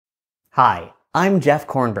Hi, I'm Jeff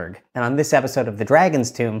Kornberg, and on this episode of The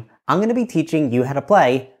Dragon's Tomb, I'm going to be teaching you how to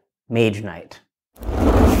play Mage Knight.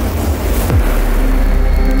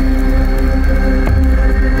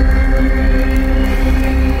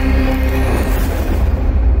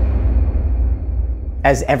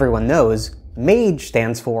 As everyone knows, MAGE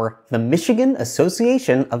stands for the Michigan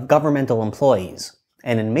Association of Governmental Employees,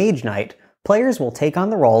 and in Mage Knight, players will take on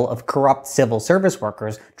the role of corrupt civil service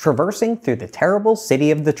workers traversing through the terrible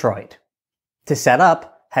city of Detroit. To set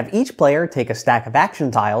up, have each player take a stack of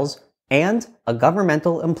action tiles and a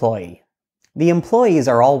governmental employee. The employees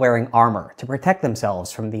are all wearing armor to protect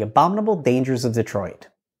themselves from the abominable dangers of Detroit.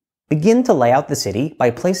 Begin to lay out the city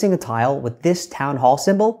by placing a tile with this town hall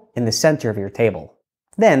symbol in the center of your table.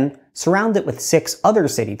 Then, surround it with 6 other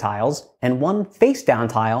city tiles and 1 face-down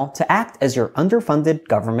tile to act as your underfunded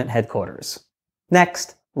government headquarters.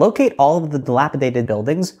 Next, locate all of the dilapidated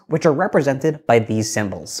buildings which are represented by these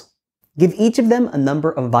symbols. Give each of them a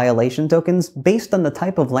number of violation tokens based on the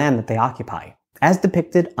type of land that they occupy, as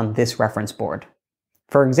depicted on this reference board.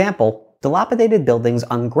 For example, dilapidated buildings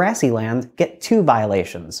on grassy land get 2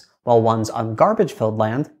 violations, while ones on garbage-filled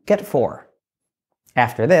land get 4.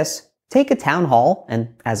 After this, take a town hall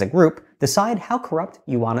and, as a group, decide how corrupt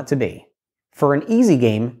you want it to be. For an easy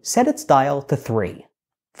game, set its dial to 3.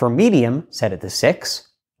 For medium, set it to 6,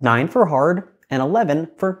 9 for hard, and 11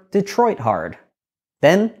 for Detroit hard.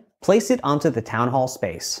 Then, place it onto the town hall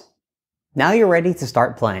space. Now you're ready to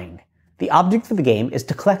start playing. The object of the game is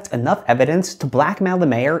to collect enough evidence to blackmail the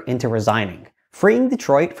mayor into resigning, freeing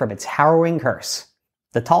Detroit from its harrowing curse.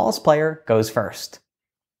 The tallest player goes first.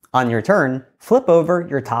 On your turn, flip over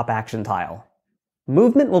your top action tile.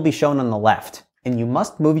 Movement will be shown on the left, and you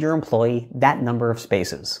must move your employee that number of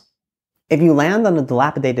spaces. If you land on a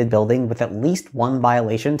dilapidated building with at least 1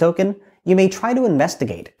 violation token, you may try to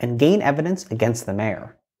investigate and gain evidence against the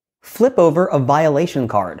mayor. Flip over a violation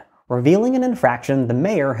card, revealing an infraction the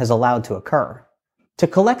mayor has allowed to occur. To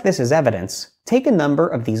collect this as evidence, take a number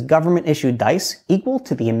of these government-issued dice equal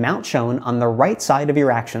to the amount shown on the right side of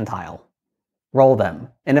your action tile. Roll them,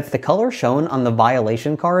 and if the color shown on the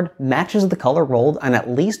violation card matches the color rolled on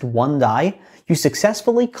at least 1 die, you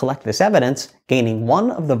successfully collect this evidence, gaining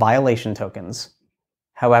 1 of the violation tokens.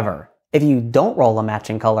 However, if you don't roll a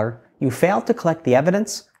matching color, you fail to collect the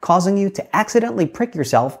evidence, causing you to accidentally prick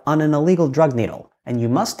yourself on an illegal drug needle, and you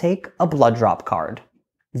must take a blood drop card.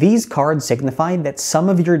 These cards signify that some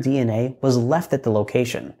of your DNA was left at the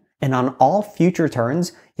location, and on all future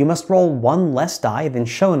turns, you must roll 1 less die than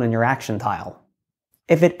shown on your action tile.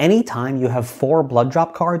 If at any time you have 4 blood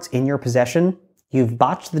drop cards in your possession, you've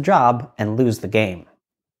botched the job and lose the game.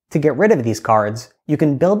 To get rid of these cards, you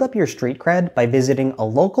can build up your street cred by visiting a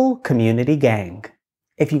local community gang.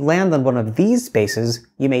 If you land on one of these spaces,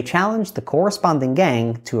 you may challenge the corresponding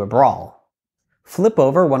gang to a brawl. Flip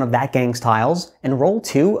over one of that gang's tiles and roll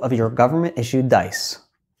 2 of your government-issued dice.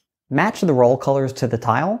 Match the roll colors to the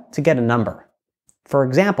tile to get a number. For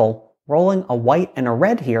example, rolling a white and a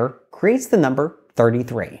red here creates the number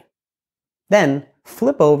 33. Then,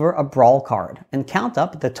 flip over a brawl card and count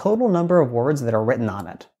up the total number of words that are written on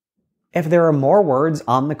it. If there are more words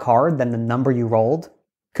on the card than the number you rolled,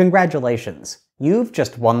 congratulations, you've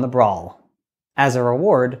just won the brawl. As a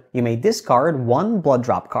reward, you may discard 1 blood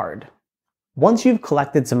drop card. Once you've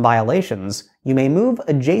collected some violations, you may move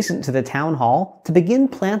adjacent to the town hall to begin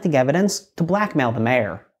planting evidence to blackmail the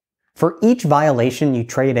mayor. For each violation you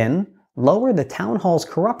trade in, lower the town hall's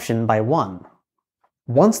corruption by 1.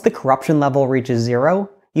 Once the corruption level reaches 0,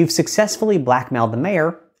 you've successfully blackmailed the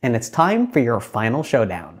mayor, and it's time for your final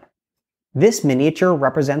showdown. This miniature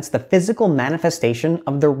represents the physical manifestation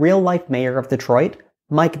of the real-life mayor of Detroit,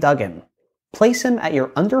 Mike Duggan. Place him at your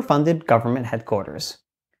underfunded government headquarters.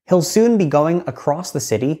 He'll soon be going across the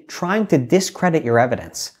city trying to discredit your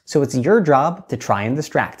evidence, so it's your job to try and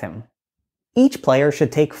distract him. Each player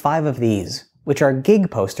should take 5 of these, which are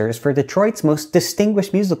gig posters for Detroit's most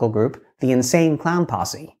distinguished musical group, the Insane Clown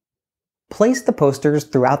Posse. Place the posters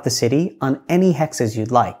throughout the city on any hexes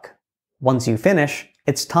you'd like. Once you finish,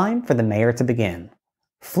 it's time for the mayor to begin.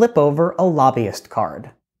 Flip over a lobbyist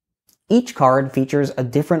card. Each card features a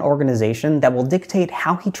different organization that will dictate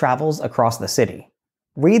how he travels across the city.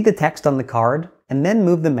 Read the text on the card, and then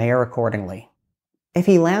move the mayor accordingly. If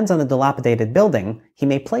he lands on a dilapidated building, he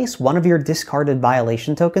may place 1 of your discarded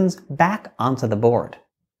violation tokens back onto the board.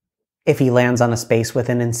 If he lands on a space with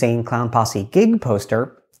an Insane Clown Posse gig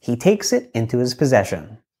poster, he takes it into his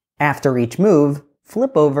possession. After each move,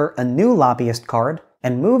 flip over a new lobbyist card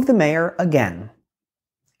and move the mayor again.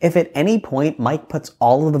 If at any point Mike puts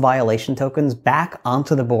all of the violation tokens back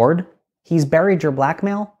onto the board, he's buried your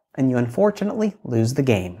blackmail, and you unfortunately lose the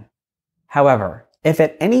game. However, if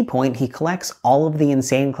at any point he collects all of the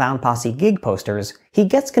Insane Clown Posse gig posters, he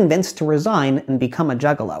gets convinced to resign and become a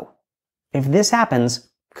juggalo. If this happens,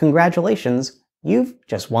 congratulations, you've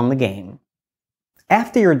just won the game.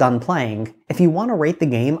 After you're done playing, if you want to rate the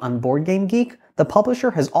game on BoardGameGeek, the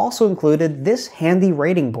publisher has also included this handy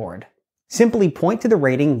rating board. Simply point to the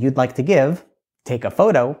rating you'd like to give, take a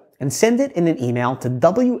photo, and send it in an email to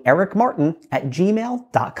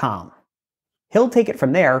wericmartin@gmail.com. He'll take it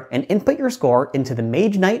from there and input your score into the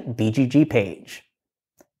Mage Knight BGG page.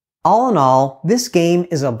 All in all, this game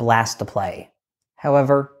is a blast to play.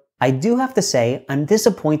 However, I do have to say I'm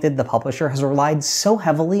disappointed the publisher has relied so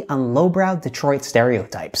heavily on lowbrow Detroit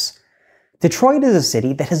stereotypes. Detroit is a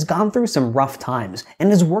city that has gone through some rough times and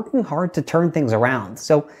is working hard to turn things around,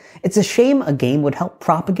 so it's a shame a game would help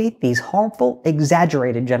propagate these harmful,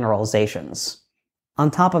 exaggerated generalizations. On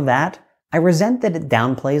top of that, I resent that it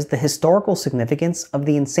downplays the historical significance of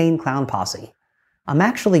the Insane Clown Posse. I'm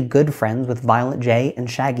actually good friends with Violent J and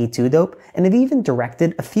Shaggy 2 Dope and have even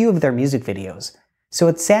directed a few of their music videos, so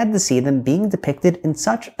it's sad to see them being depicted in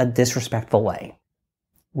such a disrespectful way.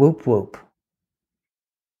 Whoop whoop.